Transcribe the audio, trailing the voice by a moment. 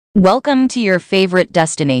Welcome to your favorite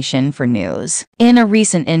destination for news. In a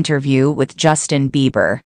recent interview with Justin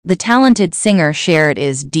Bieber, the talented singer shared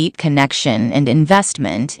his deep connection and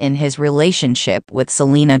investment in his relationship with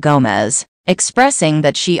Selena Gomez, expressing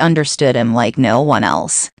that she understood him like no one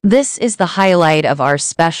else. This is the highlight of our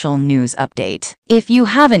special news update. If you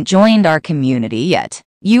haven't joined our community yet,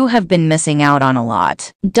 you have been missing out on a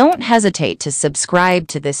lot. Don't hesitate to subscribe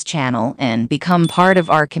to this channel and become part of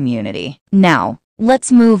our community. Now,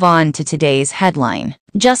 let's move on to today's headline.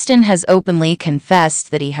 Justin has openly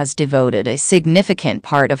confessed that he has devoted a significant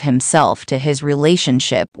part of himself to his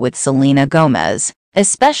relationship with Selena Gomez,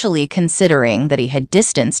 especially considering that he had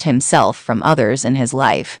distanced himself from others in his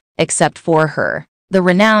life, except for her, the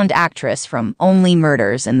renowned actress from Only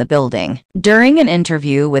Murders in the Building. During an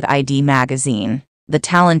interview with ID magazine, the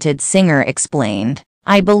talented singer explained,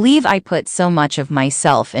 "I believe I put so much of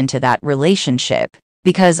myself into that relationship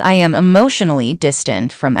because I am emotionally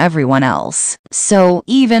distant from everyone else. So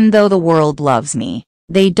even though the world loves me,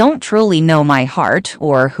 they don't truly know my heart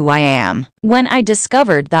or who I am." When I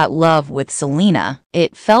discovered that love with Selena,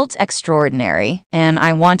 it felt extraordinary, and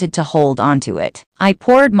I wanted to hold on to it. I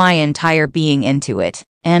poured my entire being into it,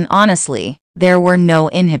 and honestly, there were no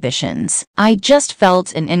inhibitions. I just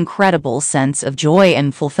felt an incredible sense of joy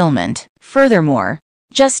and fulfillment. Furthermore,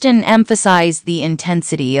 Justin emphasized the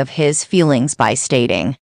intensity of his feelings by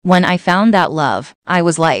stating, "When I found that love, I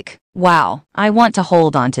was like, wow, I want to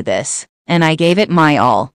hold on to this, and I gave it my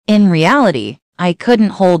all." In reality, I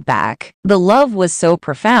couldn't hold back. The love was so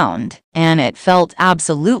profound, and it felt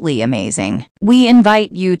absolutely amazing. We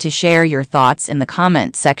invite you to share your thoughts in the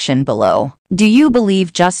comment section below. Do you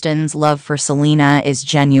believe Justin's love for Selena is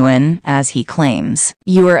genuine, as he claims?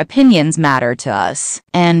 Your opinions matter to us.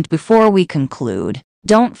 And before we conclude,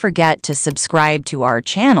 don't forget to subscribe to our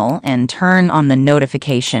channel and turn on the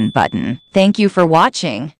notification button. Thank you for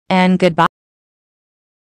watching, and goodbye.